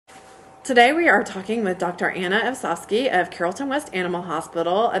Today we are talking with Dr. Anna Ovsosky of Carrollton West Animal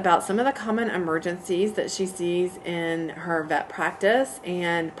Hospital about some of the common emergencies that she sees in her vet practice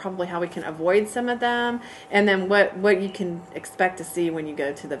and probably how we can avoid some of them, and then what you can expect to see when you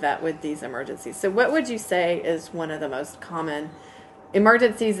go to the vet with these emergencies. So what would you say is one of the most common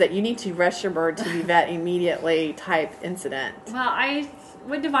emergencies that you need to rush your bird to the vet immediately type incident? Well, I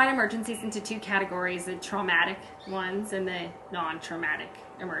would divide emergencies into two categories, the traumatic ones and the non-traumatic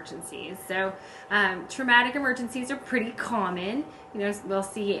emergencies. So traumatic emergencies are pretty common. We'll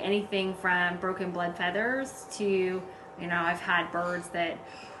see anything from broken blood feathers to, I've had birds that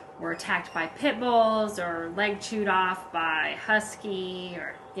were attacked by pit bulls or leg chewed off by husky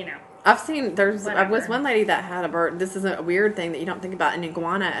or, I've seen, there was whatever. one lady that had a bird, this is a weird thing that you don't think about, an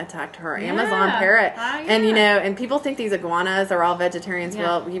iguana attacked her Amazon parrot. And and people think these iguanas are all vegetarians. Yeah.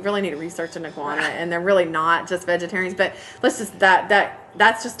 Well, you really need to research an iguana, and they're really not just vegetarians, but let's just, that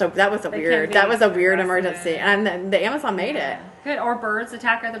was a weird emergency, and the Amazon made it. Good. Or birds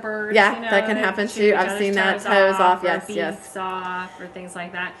attack other birds. Yeah, that can happen too. I've seen that, toes off, yes. Off or things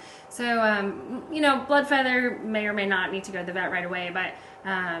like that. So, blood feather may or may not need to go to the vet right away, but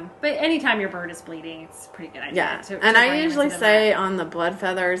anytime your bird is bleeding, it's a pretty good idea. Yeah, and I usually say on the blood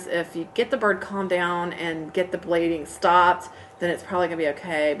feathers, if you get the bird calmed down and get the bleeding stopped, then it's probably going to be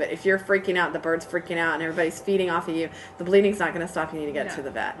okay. But if you're freaking out, the bird's freaking out, and everybody's feeding off of you, the bleeding's not going to stop. You need to get to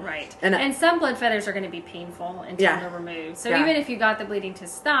the vet. Right. And some blood feathers are going to be painful until they're removed. So even if you got the bleeding to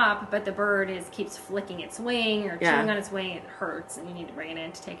stop, but the bird keeps flicking its wing or chewing on its wing, it hurts, and you need to bring it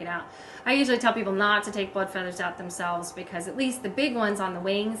in to take it out. I usually tell people not to take blood feathers out themselves because at least the big ones on the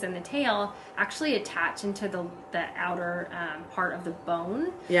wings and the tail actually attach into the outer part of the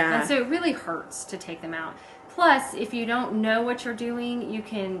bone. Yeah. And so it really hurts to take them out. Plus, if you don't know what you're doing, you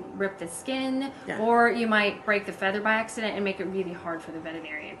can rip the skin, or you might break the feather by accident and make it really hard for the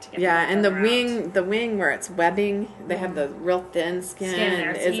veterinarian to get and the feather the wing where it's webbing, they have the real thin skin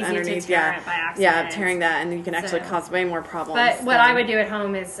there. It's easy underneath. To tear it by accident. Tearing that, and you can actually cause way more problems. But what I would do at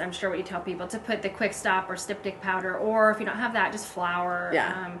home is, I'm sure what you tell people, to put the Quick Stop or Styptic powder, or if you don't have that, just flour.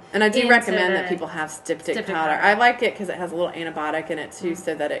 And I do recommend that people have Styptic powder. I like it because it has a little antibiotic in it too,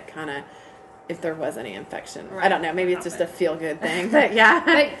 so that it kind of, if there was any infection. Right. I don't know. Maybe it's just a feel-good thing. But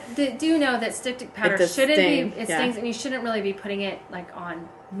But do know that Styptic powder shouldn't be, it stings, and you shouldn't really be putting it on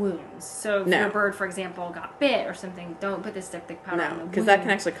wounds. So if your bird, for example, got bit or something, don't put the Styptic powder on the wound. Because that can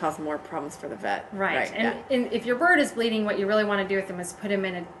actually cause more problems for the vet. Right. And if your bird is bleeding, what you really want to do with them is put him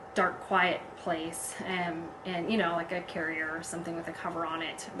in a dark, quiet place, and like a carrier or something with a cover on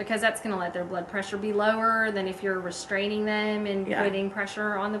it, because that's going to let their blood pressure be lower than if you're restraining them and putting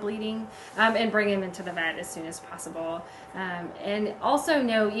pressure on the bleeding, and bring them into the vet as soon as possible. And also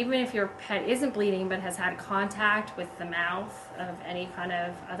know, even if your pet isn't bleeding but has had contact with the mouth of any kind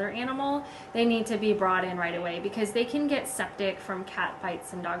of other animal, they need to be brought in right away, because they can get septic from cat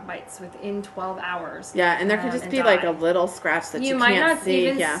bites and dog bites within 12 hours. Yeah, and there can just be like a little scratch that you might can't not see.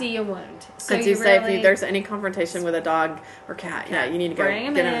 even see a wound. So you say if there's any confrontation with a dog or cat, you need to go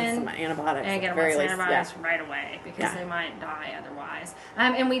get them some antibiotics. And get them some antibiotics right away, because they might die otherwise.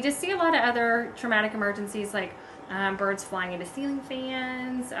 And we just see a lot of other traumatic emergencies, like birds flying into ceiling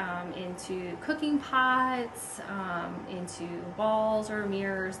fans, into cooking pots, into walls or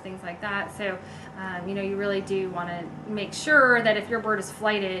mirrors, things like that. So, you really do want to make sure that if your bird is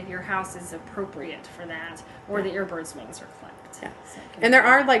flighted, your house is appropriate for that, or that your bird's wings are clipped. Yeah. And there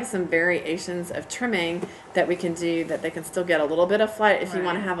are like some variations of trimming that we can do that they can still get a little bit of flight if you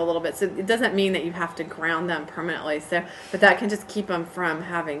want to have a little bit. So it doesn't mean that you have to ground them permanently. So, but that can just keep them from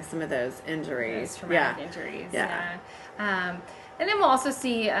having some of those injuries. Those traumatic injuries. Yeah. And then we'll also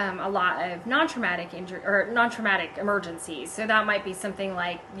see a lot of non-traumatic injury or non-traumatic emergencies. So that might be something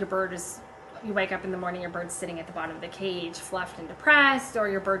like you wake up in the morning, your bird's sitting at the bottom of the cage, fluffed and depressed, or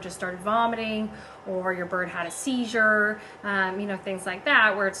your bird just started vomiting, or your bird had a seizure, things like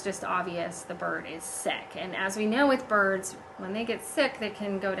that, where it's just obvious the bird is sick. And as we know with birds, when they get sick, they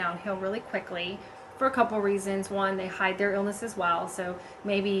can go downhill really quickly for a couple reasons. One, they hide their illness as well. So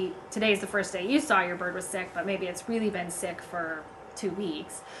maybe today's the first day you saw your bird was sick, but maybe it's really been sick for 2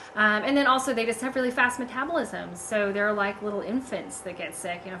 weeks. And then also they just have really fast metabolisms. So they're like little infants that get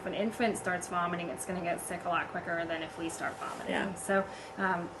sick. If an infant starts vomiting, it's going to get sick a lot quicker than if we start vomiting. Yeah. So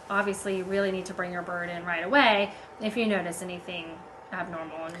obviously you really need to bring your bird in right away if you notice anything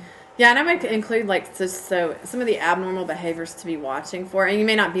abnormal. And I might include so some of the abnormal behaviors to be watching for, and you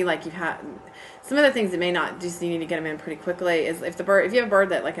may not be like you have some of the things that may not just, you need to get them in pretty quickly is if you have a bird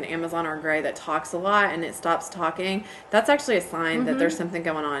that like an Amazon or a gray that talks a lot and it stops talking, that's actually a sign that there's something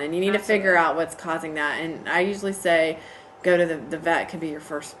going on, and you need to figure out what's causing that. And I usually say, go to the vet could be your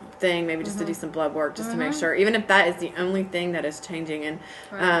first thing, maybe just to do some blood work, just to make sure, even if that is the only thing that is changing.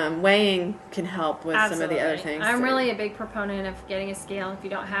 And weighing can help with some of the other things. I'm really a big proponent of getting a scale if you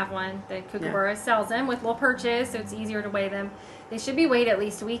don't have one. The Kookaburra sells them with little perches, so it's easier to weigh them. They should be weighed at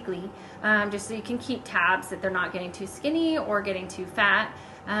least weekly, just so you can keep tabs that they're not getting too skinny or getting too fat.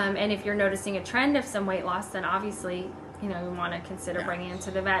 And if you're noticing a trend of some weight loss, then obviously, you want to consider bringing them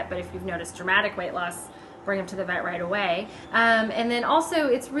to the vet. But if you've noticed dramatic weight loss, bring them to the vet right away. And then also,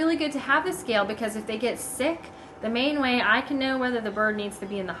 it's really good to have the scale, because if they get sick, the main way I can know whether the bird needs to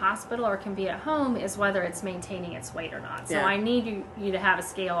be in the hospital or can be at home is whether it's maintaining its weight or not. So I need you to have a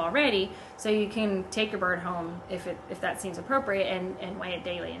scale already, so you can take your bird home if that seems appropriate, and weigh it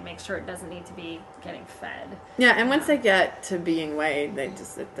daily and make sure it doesn't need to be getting fed. Yeah, and once they get to being weighed, they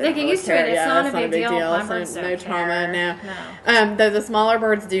get used to it. It's not a big deal. No trauma. No. Though the smaller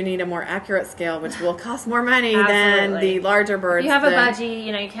birds do need a more accurate scale, which will cost more money than the larger birds. If you have a budgie,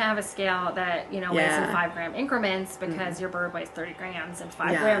 you can have a scale that weighs in 5 gram increments, because your bird weighs 30 grams and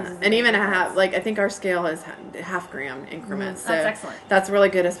 5 grams is and even I think our scale is half gram increments. So that's excellent. That's really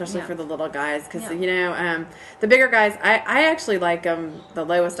good, especially for the little guys, because the bigger guys, I actually like the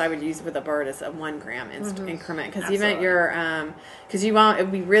lowest I would use with a bird is a 1 gram increment, because even because it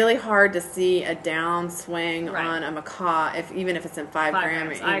would be really hard to see a downswing on a macaw even if it's in 5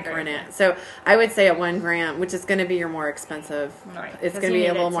 gram increment. So I would say a 1 gram, which is going to be your more expensive. Right. It's going to be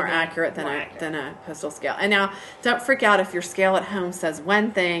a little more accurate than a postal scale. And now, don't freak out if your scale at home says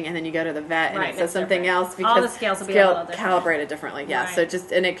one thing and then you go to the vet and it says something else, because all the scales will be a little different. Calibrated differently. Yeah. So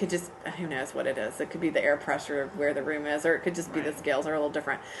and it could just, who knows what it is. It could be the air pressure of where the room is, or it could just be the scales are a little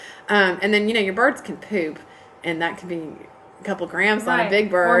different. And then your birds can poop, and that could be a couple grams on a big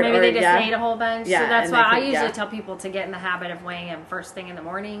bird, or maybe they just ate a whole bunch. Yeah, so that's why I usually tell people to get in the habit of weighing them first thing in the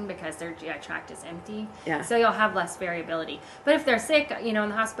morning, because their GI tract is empty. Yeah. So you'll have less variability. But if they're sick, in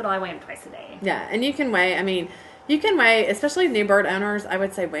the hospital, I weigh them twice a day. Yeah, and you can weigh. You can weigh, especially new bird owners, I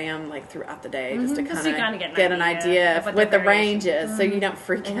would say weigh them throughout the day, just to kind of get an idea of what the range is, so you don't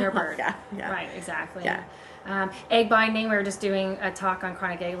freak out. Your bird. Yeah. Right, exactly. Yeah. Egg binding, we were just doing a talk on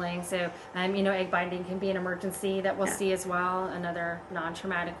chronic egg laying, so egg binding can be an emergency that we'll see as well, another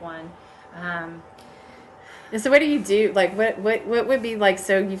non-traumatic one. And so what do you do? What would be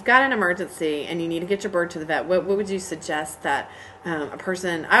so you've got an emergency and you need to get your bird to the vet. What would you suggest that a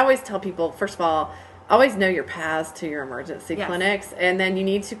person, I always tell people, first of all, always know your paths to your emergency clinics, and then you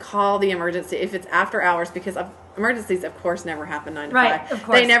need to call the emergency if it's after hours, because emergencies, of course, never happen 9 to 5. Of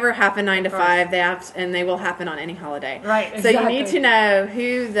course. They never happen 9 to 5. And they will happen on any holiday. Right. Exactly. So you need to know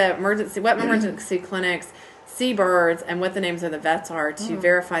what emergency clinics see birds and what the names of the vets are to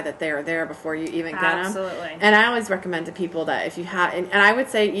verify that they are there before you even get them. Absolutely. And I always recommend to people that if you have, and I would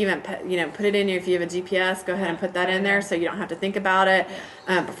say even put it in if you have a GPS, go ahead and put that in there so you don't have to think about it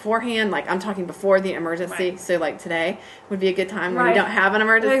beforehand. I'm talking before the emergency. So today would be a good time when you don't have an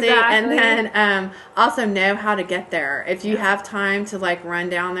emergency, and then also know how to get there. If you have time to run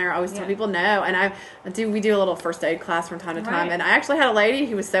down there, I always tell people no. And we do a little first aid class from time to time, and I actually had a lady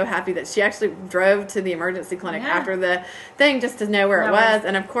who was so happy that she actually drove to the emergency clinic after the thing just to know where it was.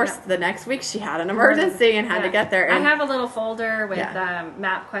 And of course, the next week she had an emergency and had to get there. And I have a little folder with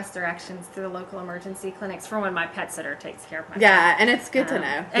MapQuest directions to the local emergency clinics for when my pet sitter takes care of my pet. And it's good to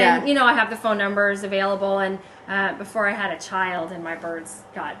know. And I have the phone numbers available. And before I had a child and my birds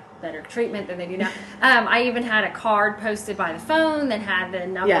got better treatment than they do now, I even had a card posted by the phone that had the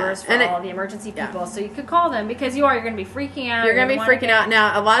numbers for all the emergency people, so you could call them, because you're going to be freaking out. You're going to be freaking out.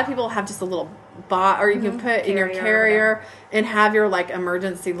 Now, a lot of people have just a little bot, or you can put in your carrier and have your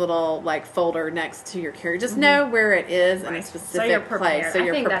emergency little folder next to your carrier. Just know where it is in a specific place, so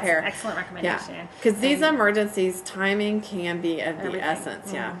you're prepared. That's an excellent recommendation. Because these emergencies, timing can be of the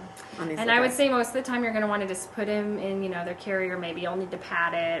essence. And I would say most of the time you're going to want to just put them in, their carrier. Maybe you'll need to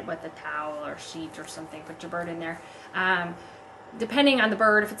pad it with a towel or sheet or something. Put your bird in there. Depending on the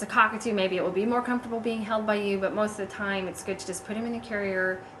bird, if it's a cockatoo, maybe it will be more comfortable being held by you. But most of the time, it's good to just put him in the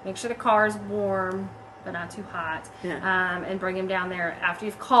carrier. Make sure the car is warm, but not too hot. And bring him down there after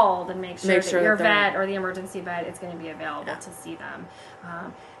you've called, and make sure that your vet or the emergency vet is going to be available to see them.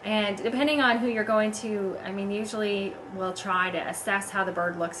 And depending on who you're going to, usually we'll try to assess how the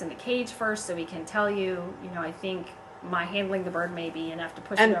bird looks in the cage first, so we can tell you, I think my handling the bird may be enough to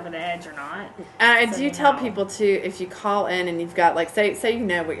push it over the edge or not. And I do tell people too, if you call in and you've got say you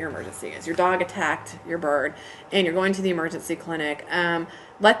know what your emergency is, your dog attacked your bird and you're going to the emergency clinic,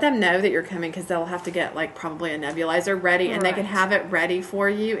 let them know that you're coming, because they'll have to get probably a nebulizer ready, and they can have it ready for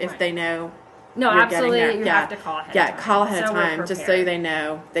you if they know. No, absolutely. You have to call ahead of time. Call ahead of time, just so they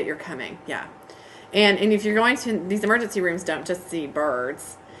know that you're coming. And if you're going to, these emergency rooms don't just see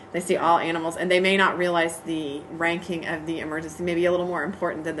birds. They see all animals, and they may not realize the ranking of the emergency may be a little more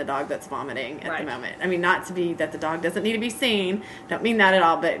important than the dog that's vomiting at the moment. I mean, not to be that the dog doesn't need to be seen. Don't mean that at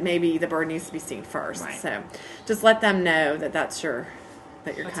all, but maybe the bird needs to be seen first. Right. So just let them know that that you're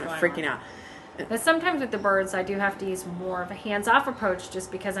What's kind of going freaking on. out. But sometimes with the birds, I do have to use more of a hands-off approach,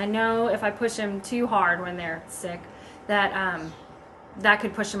 just because I know if I push them too hard when they're sick, that that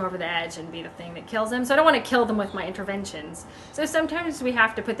could push them over the edge and be the thing that kills them. So I don't want to kill them with my interventions. So sometimes we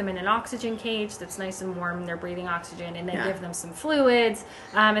have to put them in an oxygen cage that's nice and warm. They're breathing oxygen, and then give them some fluids,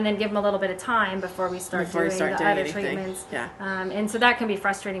 and then give them a little bit of time before we start doing the other anything. treatments. Yeah. And so that can be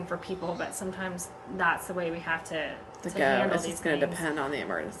frustrating for people, but sometimes that's the way we have to go. handle It's these just going to things. depend on the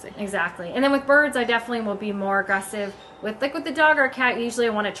emergency. Exactly. And then with birds, I definitely will be more aggressive. With the dog or cat, usually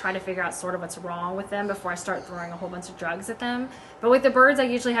I want to try to figure out sort of what's wrong with them before I start throwing a whole bunch of drugs at them. But with the birds, I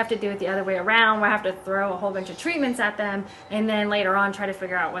usually have to do it the other way around, where I have to throw a whole bunch of treatments at them and then later on try to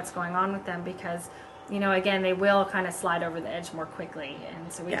figure out what's going on with them, because, again, they will kind of slide over the edge more quickly.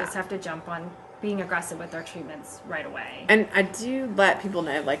 And so we just have to jump on being aggressive with our treatments right away. And I do let people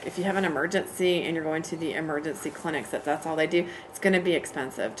know, like, if you have an emergency and you're going to the emergency clinics, that's all they do, it's going to be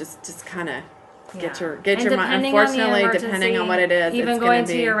expensive. Just kind of get your mind. Unfortunately, depending on what it is, even it's going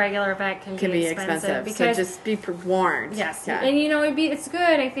to your regular vet can be expensive. So just be warned. Yes, and it's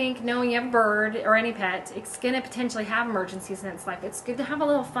good. I think knowing you have a bird or any pet, it's going to potentially have emergencies in its life. It's good to have a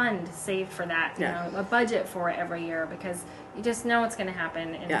little fund saved for that. A budget for it every year, because you just know it's going to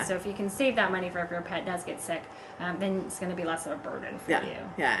happen. And so if you can save that money for if your pet does get sick, then it's going to be less of a burden for you.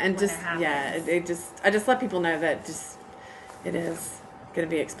 Yeah, and I just let people know that it is going to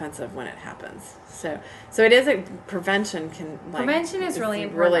be expensive when it happens. So it is prevention is really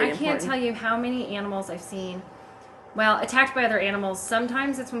important. I can't tell you how many animals I've seen attacked by other animals.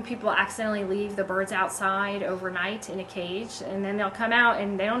 Sometimes it's when people accidentally leave the birds outside overnight in a cage, and then they'll come out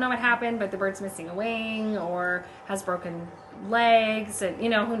and they don't know what happened, but the bird's missing a wing or has broken legs, and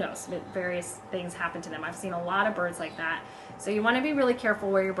who knows, various things happen to them. I've seen a lot of birds like that. So you want to be really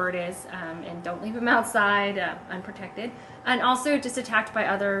careful where your bird is, and don't leave him outside unprotected, and also just attacked by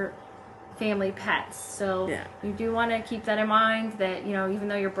other family pets. So you do want to keep that in mind, that even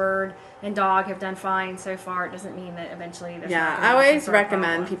though your bird and dog have done fine so far, it doesn't mean that eventually there's not I always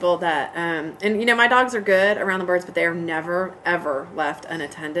recommend people that and my dogs are good around the birds, but they are never ever left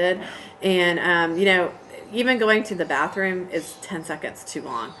unattended. And even going to the bathroom is 10 seconds too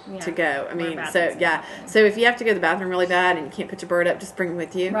long to go. I mean, so if you have to go to the bathroom really bad and you can't put your bird up, just bring it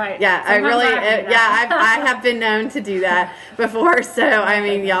with you. Right. Yeah, I have been known to do that before. So, I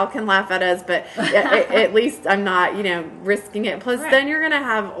mean, y'all can laugh at us, but at least I'm not, risking it. Plus, then you're going to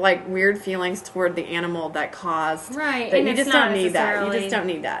have, weird feelings toward the animal that caused. Right. But and you just don't need that. You just don't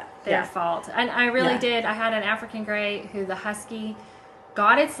need that. Their fault. And I really did. I had an African Grey who the husky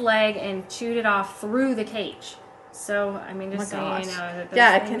got its leg and chewed it off through the cage. So, I mean, just so you know that those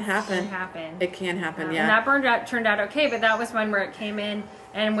it things can happen. It can happen, And that turned out okay, but that was one where it came in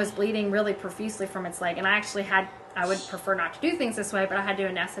and was bleeding really profusely from its leg. And I would prefer not to do things this way, but I had to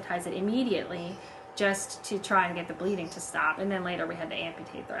anesthetize it immediately just to try and get the bleeding to stop. And then later we had to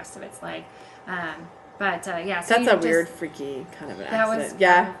amputate the rest of its leg. So that's a weird, freaky kind of an accident.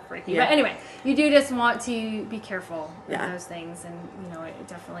 That was freaky. But anyway, you do just want to be careful with those things, and it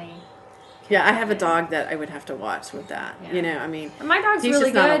definitely. I have a dog that I would have to watch with that. I mean, and my dog's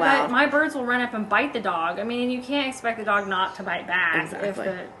really good, but my birds will run up and bite the dog. I mean, you can't expect the dog not to bite back if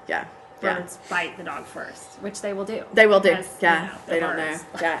the birds bite the dog first, which they will do. They will do. Because, they don't know.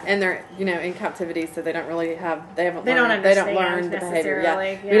 And they're in captivity, so they don't really have. They don't learn the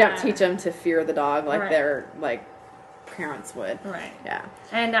behavior. We don't teach them to fear the dog like their parents would. Right. Yeah.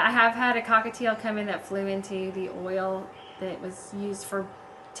 And I have had a cockatiel come in that flew into the oil that was used for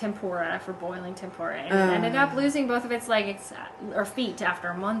boiling tempura, and it ended up losing both of its legs or feet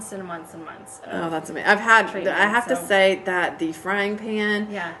after months and months and months. That's amazing. I have to say that the frying pan.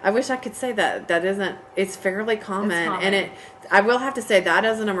 I wish I could say that isn't. It's fairly common, and I will have to say that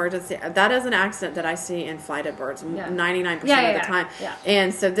is an emergency. That is an accident that I see in flighted birds 99% of the time. Yeah.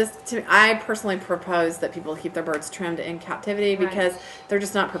 And so I personally propose that people keep their birds trimmed in captivity because they're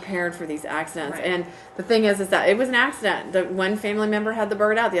just not prepared for these accidents. Right. And the thing is that it was an accident. The one family member had the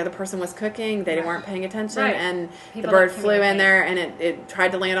bird out, the other person was cooking, they weren't paying attention, and the bird flew in there and it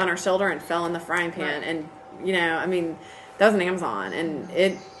tried to land on her shoulder and fell in the frying pan. And I mean, that was an Amazon, and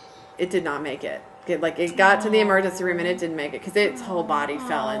it did not make it. It got to the emergency room and it didn't make it because its whole body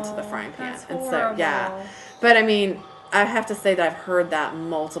fell into the frying pan. That's horrible. And so but I mean, I have to say that I've heard that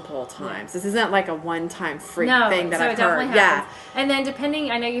multiple times. This isn't like a one-time freak thing that so I've it definitely heard. Happens. And then depending,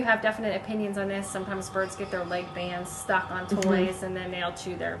 I know you have definite opinions on this. Sometimes birds get their leg bands stuck on toys, and then they'll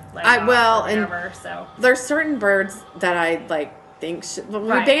chew their leg off or whatever. So there's certain birds that I like. We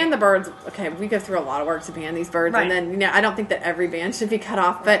ban the birds. Okay, we go through a lot of work to ban these birds, and then I don't think that every band should be cut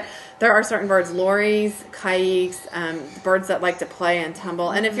off, but there are certain birds, lories, kikes, birds that like to play and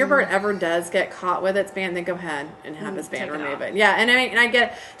tumble. And if your bird ever does get caught with its band, then go ahead and have this band remove it. Yeah, and I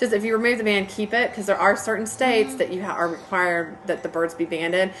get just if you remove the band, keep it, because there are certain states that you are required that the birds be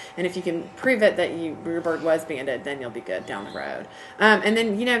banded, and if you can prove it that your bird was banded, then you'll be good down the road. And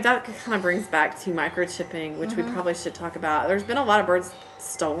then that kind of brings back to microchipping, which we probably should talk about. There's been a lot of birds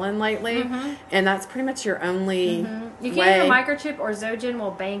stolen lately, and that's pretty much your only you can way. either microchip or Zoogen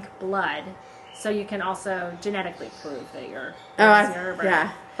will bank blood, so you can also genetically prove that you're your bird.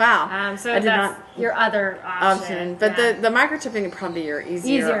 Yeah. Wow. So that's your other option. But the microchipping would probably be your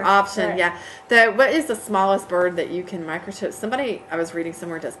easier option. Right. Yeah. What is the smallest bird that you can microchip? Somebody I was reading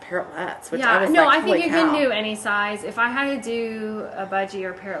somewhere does parrotlets, which I was I think you can do any size. If I had to do a budgie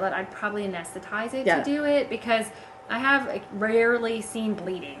or parrotlet, I'd probably anesthetize it to do it, because I have rarely seen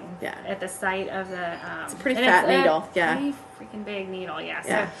bleeding at the site of the... it's a pretty fat needle. Pretty freaking big needle,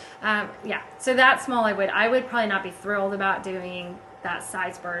 So that small I would probably not be thrilled about doing that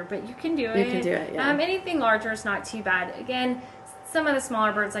size bird, but you can do it. You can do it, anything larger is not too bad. Again, some of the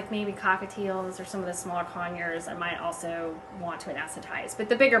smaller birds, like maybe cockatiels or some of the smaller conures, I might also want to anesthetize. But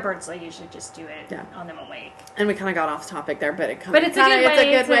the bigger birds, I usually just do it on them awake. And we kind of got off topic there, but it's a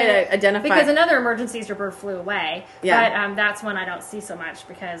good way to identify. Because in other emergencies, your bird flew away. Yeah. But that's one I don't see so much,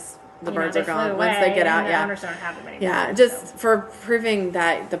 because the birds are gone once they get out. The owners don't have them anymore. Yeah, just for proving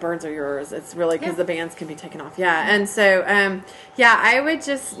that the birds are yours. It's really because the bands can be taken off. Yeah, and so I would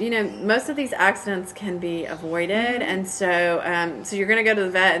just most of these accidents can be avoided, and so you're going to go to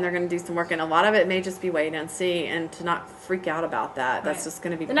the vet and they're going to do some work, and a lot of it may just be wait and see, and to not freak out about that. That's just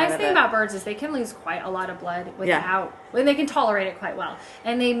going to be the nice thing about birds is they can lose quite a lot of blood when they can tolerate it quite well,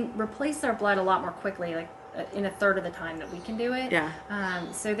 and they replace their blood a lot more quickly, like in a third of the time that we can do it. Yeah.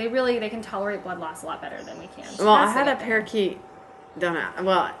 So they can tolerate blood loss a lot better than we can. So well, I had a parakeet.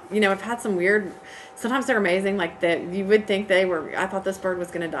 I've had some weird. Sometimes they're amazing. Like that, you would think they were. I thought this bird was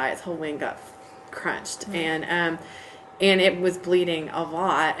going to die. Its whole wing got crunched, and it was bleeding a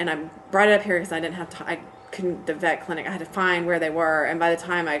lot. And I brought it up here because I didn't have time. The vet clinic, I had to find where they were, and by the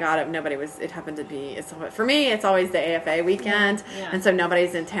time I got it, it happened to be, for me, it's always the AFA weekend, and so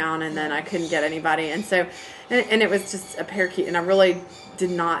nobody's in town, and then I couldn't get anybody, and so, and it was just a parakeet, and I really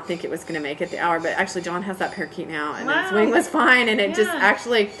did not think it was going to make it the hour, but actually John has that parakeet now, and its wing was fine, and it just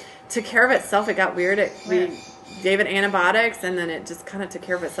actually took care of itself. It got weird. We gave it antibiotics, and then it just kind of took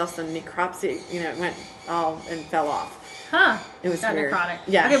care of itself, some necropsy, it went all and fell off. Huh. It was weird. Necrotic.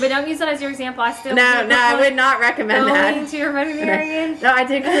 Yeah. Okay, but don't use that as your example. I would not recommend that. Going to your veterinarian? No, I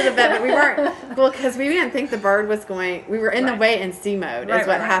did go to the vet, but we weren't. Well, because we didn't think the bird was going. We were in the wait and see mode. Is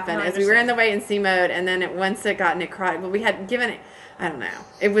what happened. No, we were in the wait and see mode, and then once it got necrotic, we had given it. I don't know.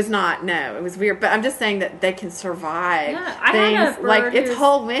 It was not. No, it was weird. But I'm just saying that they can survive things like its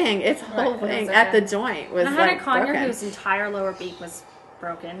whole wing. Its whole wing at the joint was. I had a conure whose entire lower beak was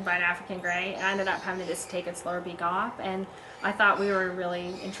broken by an African gray. I ended up having to just take its lower beak off, and I thought we were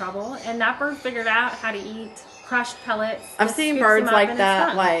really in trouble. And that bird figured out how to eat crushed pellets. I've seen birds like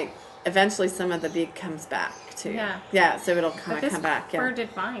that. Like eventually, some of the beak comes back too. Yeah. So it'll kind of come back. Yeah. Bird did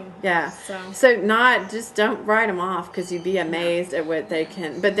fine. Yeah. So don't write them off, because you'd be amazed at what they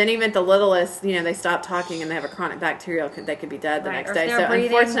can. But then even the littlest, they stop talking and they have a chronic bacterial, they could be dead the next day. So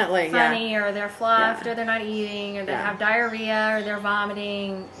unfortunately, funny, or they're fluffed, or they're not eating, or they have diarrhea, or they're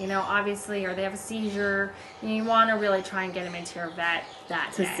vomiting. Obviously, or they have a seizure. You want to really try and get them into your vet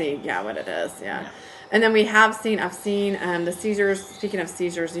that day. To see, what it is. Yeah. And then I've seen the seizures. Speaking of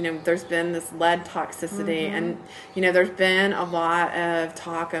seizures, there's been this lead toxicity, and there's been a lot of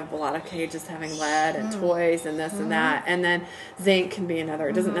talk of a lot of cages having lead and toys and this and that, and then zinc can be another.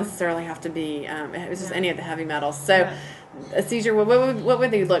 It doesn't necessarily have to be. It's just any of the heavy metals. So. A seizure. What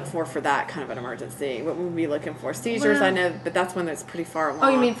would they look for that kind of an emergency? What would we be looking for? Seizures, I know, but that's one that's pretty far along. Oh,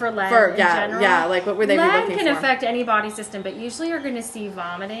 you mean for lead in general? Yeah. Like what would they be looking for? Lead can affect any body system, but usually you're going to see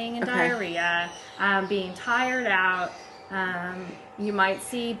vomiting and diarrhea, being tired out. You might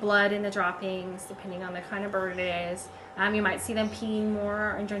see blood in the droppings, depending on the kind of bird it is. You might see them peeing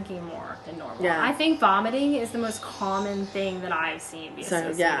more and drinking more than normal. Yeah. I think vomiting is the most common thing that I've seen be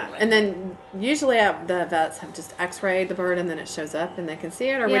associated with. And then usually the vets have just x-rayed the bird and then it shows up and they can see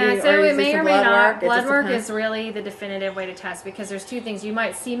it. Or so it may or may not. Blood work depends. is really the definitive way to test, because there's two things. You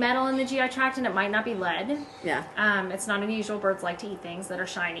might see metal in the GI tract and it might not be lead. Yeah. It's not unusual. Birds like to eat things that are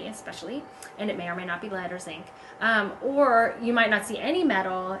shiny, especially, and it may or may not be lead or zinc. Or you might not see any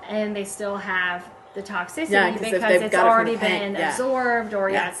metal and they still have the toxicity because it's already been absorbed, or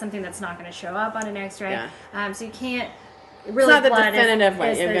it's something that's not going to show up on an X-ray. So you can't really. It's not the definitive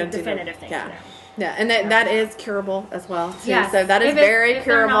way. Is the definitive thing. Yeah, and that is curable as well, too. Yes. So that is very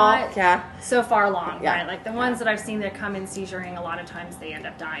curable. So far along, right? Like the ones that I've seen that come in seizuring, a lot of times they end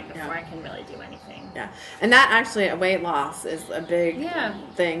up dying before I can really do anything. Yeah, and that actually, weight loss is a big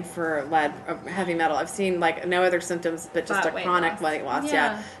thing for lead, heavy metal. I've seen like no other symptoms, but just a chronic weight loss.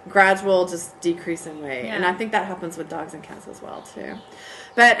 Yeah, gradual, just decrease in weight, and I think that happens with dogs and cats as well too.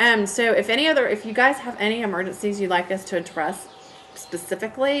 But so if you guys have any emergencies you'd like us to address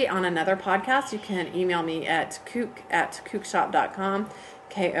specifically on another podcast, you can email me at kook@kookshop.com,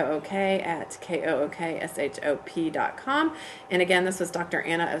 KOOK@KOOKSHOP.com. And again, this was Dr.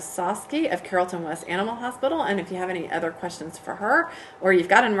 Anna Osowski of Carrollton West Animal Hospital. And if you have any other questions for her, or you've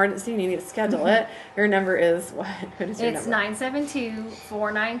got an emergency and you need to schedule it, your number is what? What is your number? It's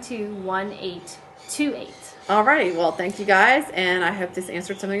 972-492-1828. Alrighty, well, thank you guys, and I hope this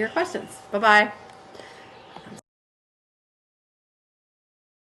answered some of your questions. Bye-bye.